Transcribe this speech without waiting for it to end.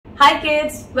Hi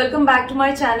kids, welcome back to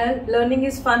my channel Learning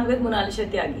is Fun with Monalisha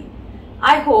Tyagi.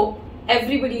 I hope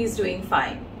everybody is doing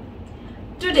fine.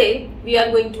 Today we are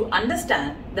going to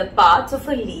understand the parts of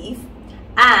a leaf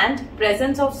and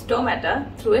presence of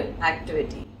stomata through an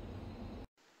activity.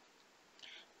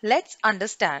 Let's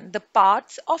understand the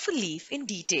parts of a leaf in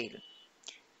detail.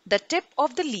 The tip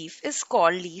of the leaf is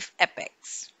called leaf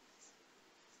apex.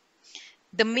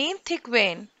 The main thick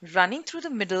vein running through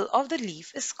the middle of the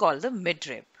leaf is called the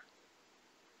midrib.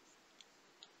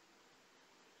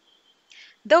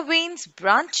 The veins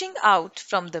branching out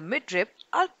from the midrib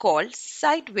are called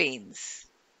side veins.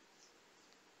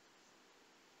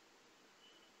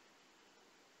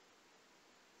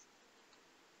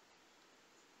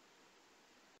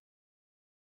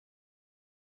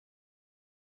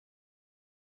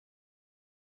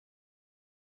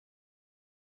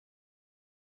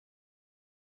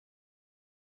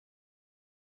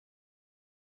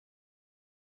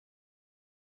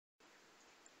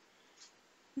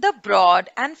 The broad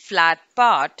and flat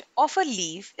part of a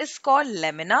leaf is called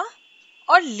lamina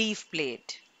or leaf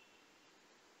plate.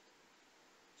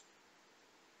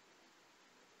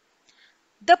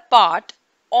 The part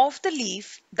of the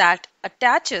leaf that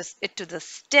attaches it to the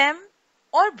stem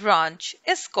or branch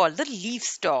is called the leaf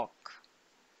stalk.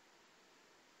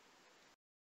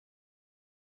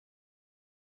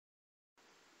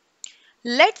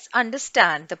 Let's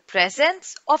understand the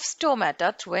presence of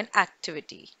stomata through an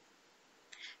activity.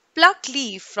 Pluck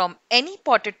leaf from any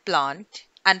potted plant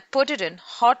and put it in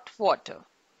hot water.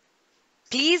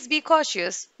 Please be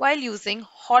cautious while using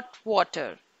hot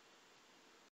water.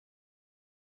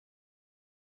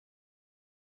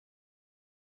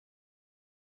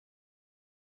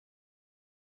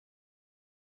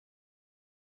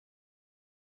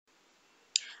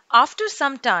 After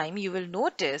some time, you will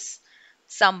notice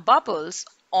some bubbles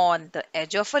on the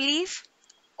edge of a leaf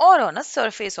or on a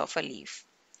surface of a leaf.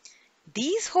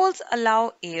 These holes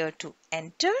allow air to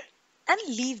enter and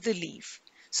leave the leaf,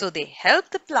 so they help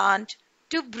the plant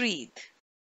to breathe.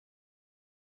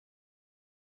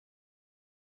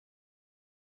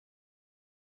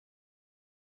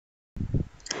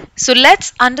 So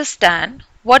let's understand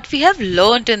what we have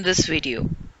learned in this video.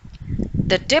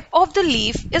 The tip of the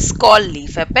leaf is called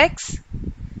leaf apex.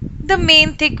 The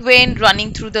main thick vein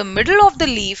running through the middle of the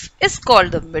leaf is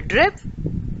called the midrib.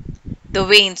 The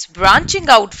veins branching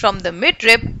out from the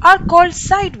midrib are called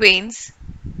side veins.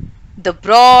 The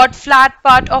broad flat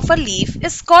part of a leaf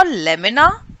is called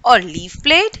lamina or leaf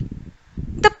plate.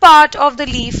 The part of the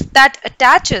leaf that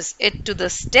attaches it to the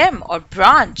stem or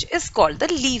branch is called the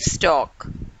leaf stalk.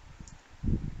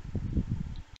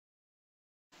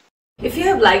 If you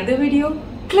have liked the video,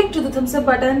 click to the thumbs up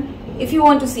button. If you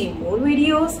want to see more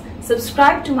videos,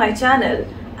 subscribe to my channel,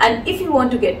 and if you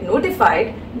want to get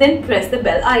notified, then press the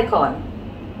bell icon.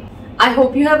 I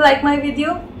hope you have liked my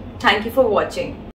video. Thank you for watching.